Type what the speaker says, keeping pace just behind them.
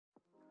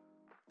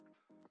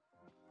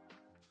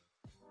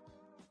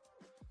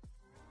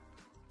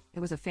It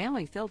was a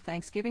family-filled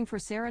Thanksgiving for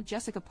Sarah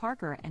Jessica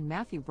Parker and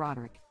Matthew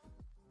Broderick.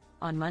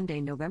 On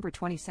Monday, November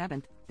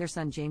 27th, their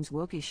son James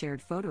Wilkie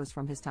shared photos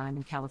from his time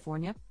in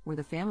California, where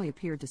the family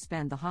appeared to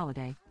spend the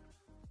holiday.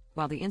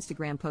 While the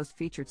Instagram post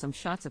featured some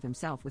shots of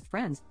himself with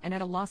friends and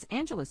at a Los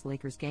Angeles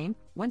Lakers game,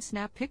 one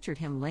snap pictured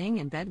him laying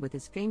in bed with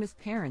his famous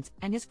parents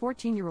and his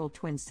 14-year-old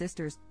twin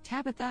sisters,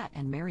 Tabitha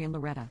and Marian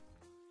Loretta.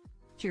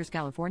 "Cheers,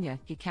 California,"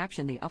 he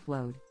captioned the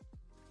upload.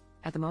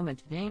 At the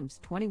moment, James,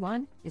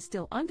 21, is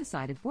still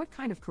undecided what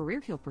kind of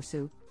career he'll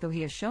pursue, though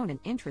he has shown an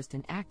interest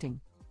in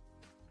acting.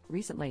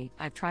 "Recently,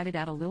 I've tried it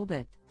out a little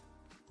bit.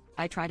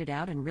 I tried it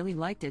out and really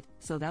liked it,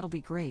 so that'll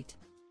be great.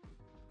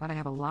 But I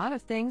have a lot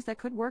of things that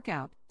could work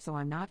out, so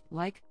I'm not,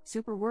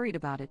 super worried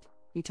about it,"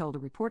 he told a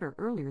reporter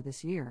earlier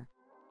this year.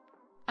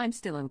 "I'm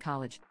still in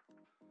college.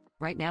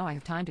 Right now I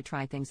have time to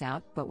try things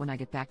out, but when I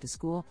get back to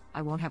school,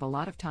 I won't have a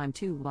lot of time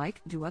to,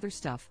 do other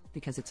stuff,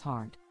 because it's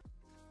hard."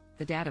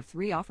 The dad of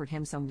 3 offered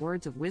him some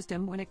words of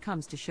wisdom when it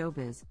comes to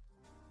showbiz.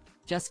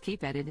 "Just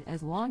keep at it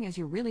as long as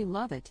you really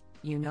love it,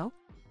 you know?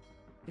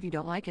 If you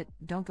don't like it,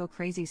 don't go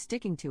crazy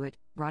sticking to it,"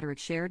 Broderick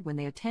shared when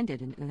they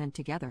attended an event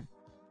together.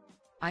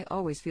 "I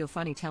always feel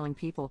funny telling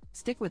people,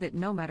 stick with it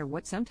no matter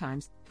what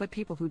sometimes, but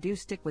people who do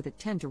stick with it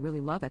tend to really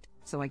love it,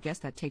 so I guess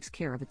that takes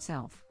care of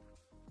itself.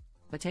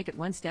 But take it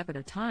one step at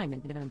a time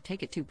and don't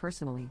take it too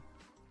personally."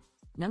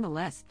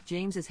 Nonetheless,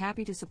 James is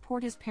happy to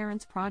support his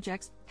parents'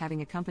 projects,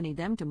 having accompanied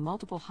them to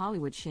multiple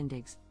Hollywood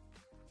shindigs.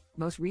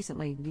 Most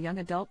recently, the young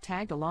adult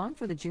tagged along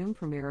for the June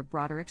premiere of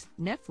Broderick's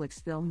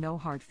Netflix film No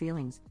Hard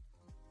Feelings.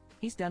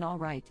 "He's done all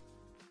right.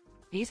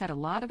 He's had a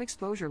lot of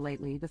exposure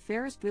lately," the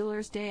Ferris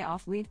Bueller's Day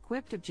Off lead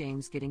quipped of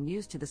James getting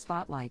used to the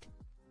spotlight.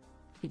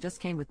 "He just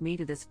came with me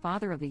to this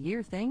Father of the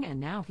Year thing and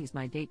now he's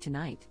my date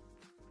tonight."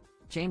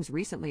 James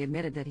recently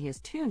admitted that he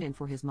has tuned in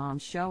for his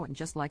mom's show and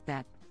just like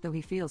that, though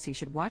he feels he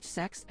should watch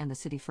Sex and the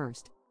City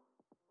first.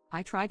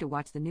 "I tried to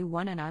watch the new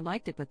one and I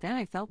liked it, but then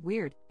I felt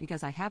weird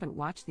because I haven't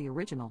watched the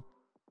original.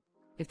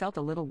 It felt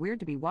a little weird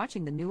to be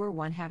watching the newer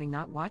one having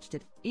not watched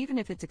it, even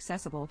if it's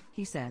accessible,"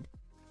 he said.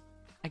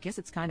 "I guess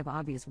it's kind of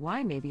obvious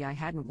why maybe I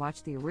hadn't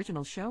watched the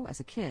original show as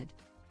a kid.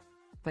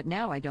 But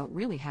now I don't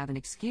really have an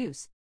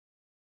excuse.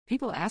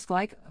 People ask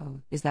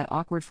oh, is that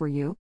awkward for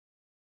you?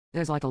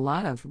 There's a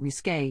lot of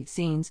risque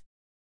scenes.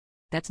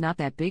 That's not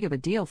that big of a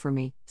deal for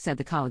me," said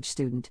the college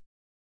student.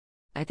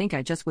 "I think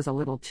I just was a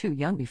little too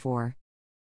young before."